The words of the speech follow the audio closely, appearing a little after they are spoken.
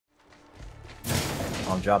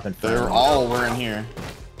I'm dropping. They're all we're in here.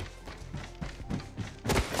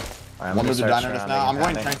 Right, one of the diner just now. I'm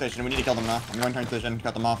going to train station. We need to kill them now. I'm going to train station.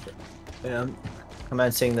 Cut them off. Yeah.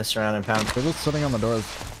 Commencing the surround and pound. They're just sitting on the doors.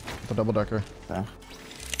 The double decker. Okay.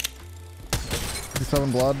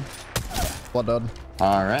 7 blood. Blood dead.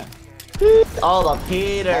 All right. Oh, the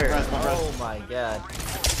Peter! Press. Oh my god.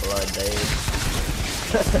 Blood, Dave.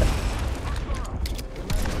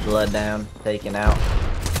 Blood down, taken out.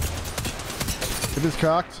 It is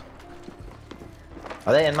cracked.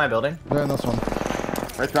 Are they in my building? They're in this one.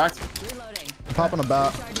 Right, cracked. I'm popping a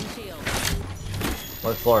bat.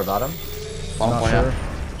 What floor? Bottom? Bottom Not floor, sure. yeah.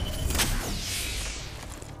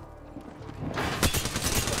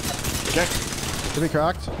 Okay. Could be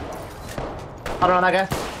cracked. I don't know that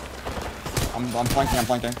guy. I'm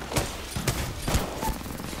flanking.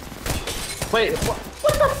 Wait, what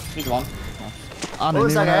the? He's one. I didn't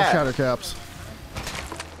was even that have guy shatter caps.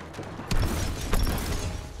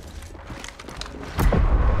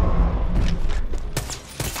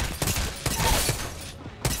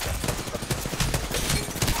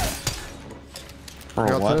 Bro, I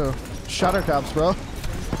got what? 2. Shatter caps, bro.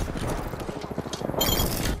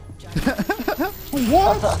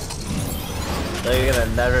 What? So you're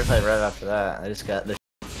gonna never play right after that. I just got the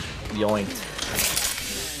yoinked.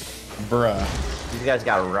 Bruh. These guys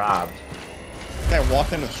got robbed. This guy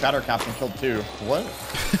walked in with shatter caps and killed 2. What?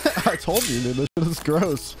 I told you, dude. This shit is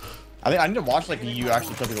gross. I think I need to watch like you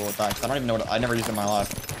actually kill people with that. 'Cause I don't even know what I never used it in my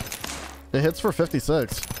life. It hits for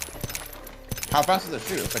 56. How fast does it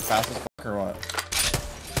shoot? It's like fast as fuck or what?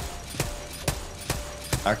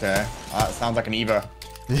 Okay. It sounds like an Eva.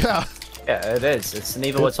 Yeah. Yeah, it is. It's an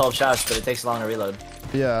Eva with 12 shots, but it takes long to reload.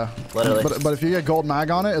 Yeah. Literally. But if you get gold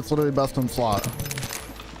mag on it, it's literally best in slot.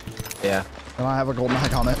 Yeah. And I have a gold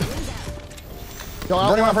mag on it. Yo,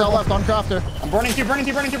 out left on crafter. I'm burning two.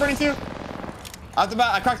 Out the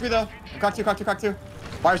bat. I cracked 3 though. Cracked two.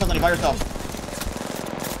 Buy yourself, Lenny. Buy yourself.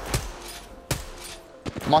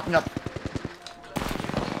 I'm walking up.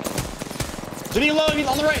 Jimmy low. He's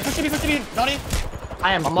on the right. Push Jimmy. Naughty.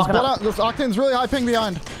 I'm walking up. This Octane's really high ping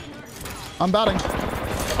behind. I'm batting.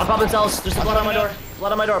 I'm popping cells. There's blood on my door.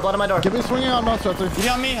 Blood on my door. Give me swinging on no Shatter. You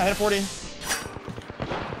on me? I hit a 40.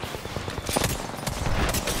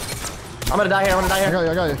 I'm gonna die here.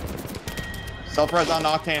 I got you. Self-res on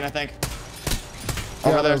Octane, I think. Yeah,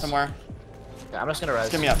 Over there somewhere. Yeah, I'm just gonna res.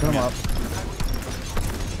 Give me up. Get him up.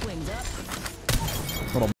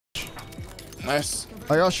 Little Nice.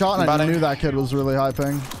 I got shot and I Batting. knew that kid was really high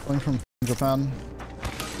ping. Playing from Japan.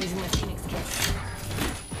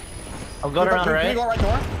 I'm going around Can right. you go right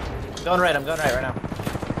door? I'm going right now.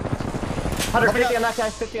 150 on that guy.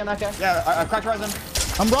 50 on that guy. Yeah, I cracked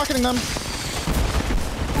Ryzen. I'm rocketing them.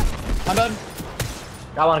 I'm done.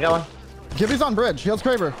 Got one. Gibby's on bridge. He has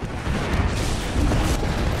Kraber.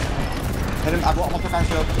 Hit him. I almost took our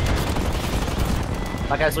shield.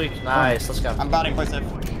 That guy's weak. Nice. Let's go. I'm batting. Play safe.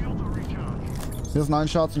 He has 9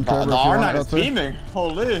 shots in The Kraber if you R9 want is it. beaming.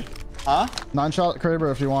 Holy. Huh? 9 shot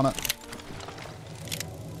Kraber if you want it.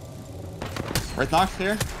 Wraith Nox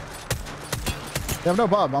here. You have no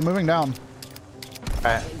bub. I'm moving down.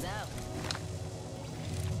 Alright.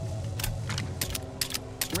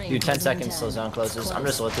 Dude, 10 seconds till zone closes. I'm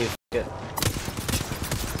just with you. Good.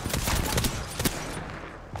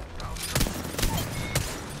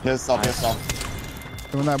 His self.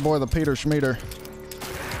 Doing that boy the Peter Schmeater.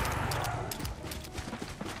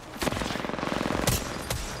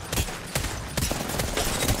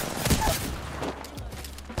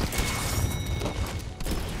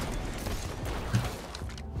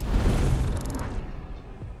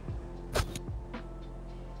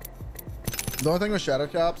 The only thing with shatter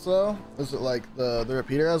caps though is that like the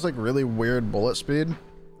repeater has like really weird bullet speed. I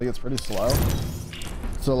think it's pretty slow.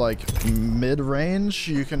 So like mid range,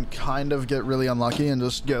 you can kind of get really unlucky and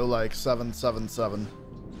just go like 777.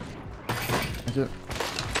 Thank you.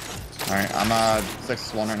 All right, I'm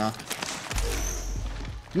 6-1 right now.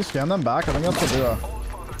 Do you scan them back? I think that's the duo.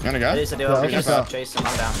 You wanna go? It is a duo. Yeah, We okay, just so- chase him.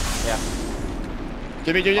 I'm down. Yeah.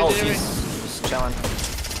 Give me. Oh, he's just chilling.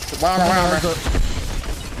 Wow.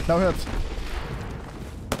 No hits.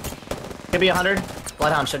 Could be 100.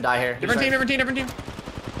 Bloodhound should die here. Different team.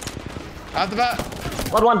 Out the bat.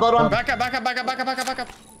 Blood one. Back up. We're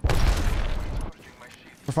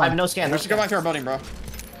I fine. have no scan. We should go back to our building, bro.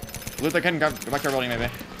 Loot the kid and go back to our building, maybe.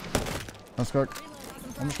 Let's go.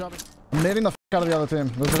 I'm just grabbing. I'm nading the f out of the other team.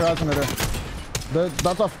 There's a Horizon there.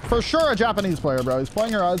 That's for sure a Japanese player, bro. He's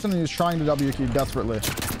playing Horizon and he's trying to W key desperately.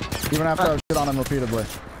 Even after I shit on him repeatedly.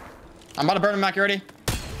 I'm about to burn him back. You ready?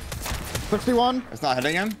 61. It's not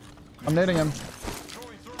hitting him. I'm nading him.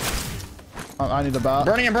 I need the bat.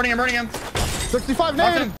 Burning him. 65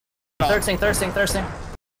 nade. Thirsting.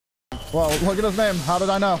 Well, look at his name. How did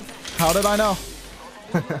I know? How did I know?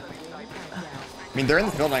 I mean, they're in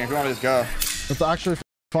this building. If you want to just go. It's actually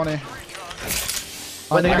funny.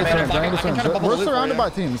 Wait, they got We're surrounded by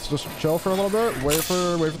teams. Just chill for a little bit. Wait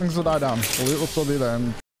for things to die down. The loot will still be there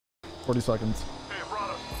in 40 seconds.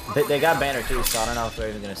 They got banner too, so I don't know if they're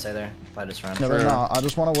even gonna stay there. If I just run. Yeah, they're not. I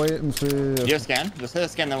just want to wait and see. If... You have scan? Just hit a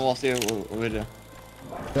scan, then we'll see what we do.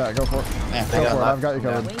 Yeah, go for it. Yeah, go for it. I've got you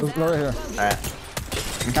covered. Yeah. Right here. All right.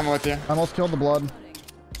 I'm coming with you. I almost killed the blood.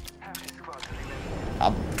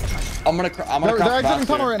 I'm gonna They're exiting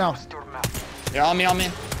tunnel right now. Yeah, on me.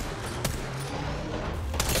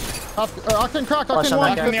 Octane cracked. Octane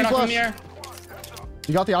one. Knock in the air.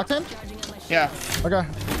 You got the octane? Yeah. Okay.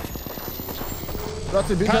 That's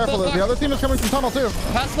it. Be careful. The other team is coming from tunnel too.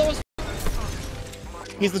 Pass slow as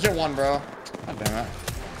he's legit one, bro. God damn it.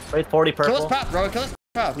 Wait, 40 purple. Kill his path, bro. Kill his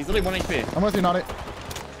path. He's literally 1 HP. I'm with you, Naughty.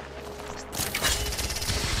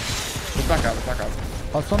 Let's back up.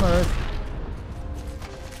 I'll stun the roof.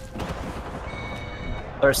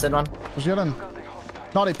 First in one. Just get in.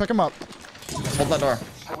 Naughty, pick him up. Hold that door.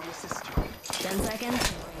 10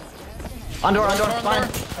 seconds. On door. Fine.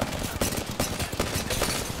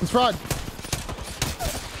 It's fried.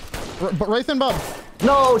 But Wraith and Bub.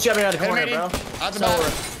 No, jumping out of the corner, Ready? bro. Out the back.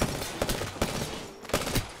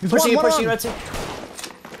 He's Pushing, one red team.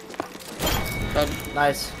 Dead.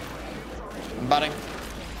 Nice. I'm batting.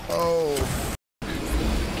 Oh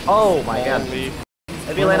my god. Holy.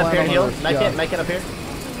 Maybe land up here and heal. Yeah. Make it up here.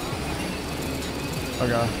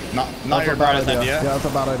 Okay. Not That's your a bad brightest idea. Yeah, that's a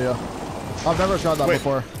bad idea. I've never tried that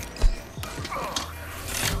before.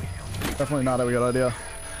 Definitely not a good idea.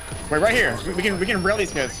 Wait, right here. We can rail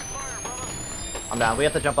these kids. I'm down. We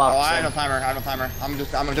have to jump off. Oh, I have no timer. I'm gonna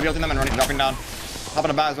WLT them and dropping down. Hop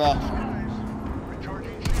in a bat as well.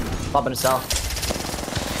 Pop in a cell.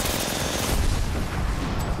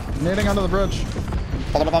 Nading under the bridge.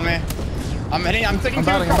 Hold up on me. I'm taking I'm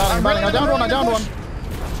batting. I downed one.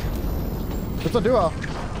 It's a duo.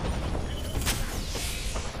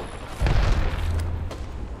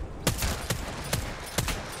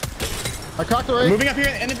 I cracked the Wraith. Moving up here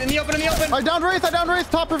in the open. I downed Wraith.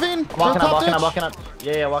 Top ravine. Walking up.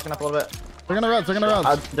 Yeah, walking up a little bit. They're gonna res.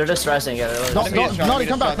 They're just resting. Yeah, Naughty,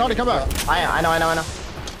 come back. I know.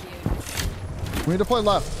 We need to play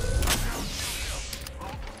left.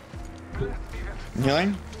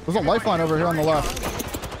 Healing. There's a lifeline over here on the left.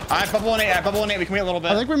 I have bubble 1-8. We can wait a little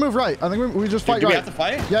bit. I think we move right. I think we just fight do right. we have to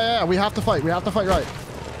fight? Yeah. We have to fight. right.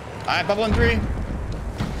 I have bubble 1-3.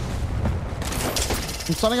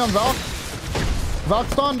 I'm stunning on Valk. Valk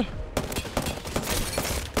stunned.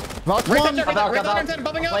 Valk one.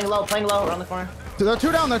 Playing low, around the corner. They're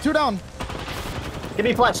two down. Give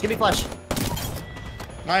me flash.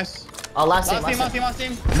 Nice. Oh, last team. Last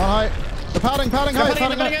team. I'm on height. They're padding height.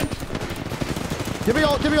 Again. Give me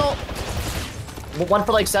ult. One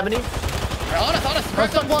for like 70. On us. I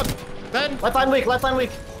stuck blood. Dead. Left line weak.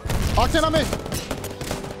 Octane on me.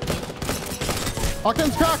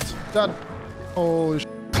 Octane's cracked. Dead. Holy sh.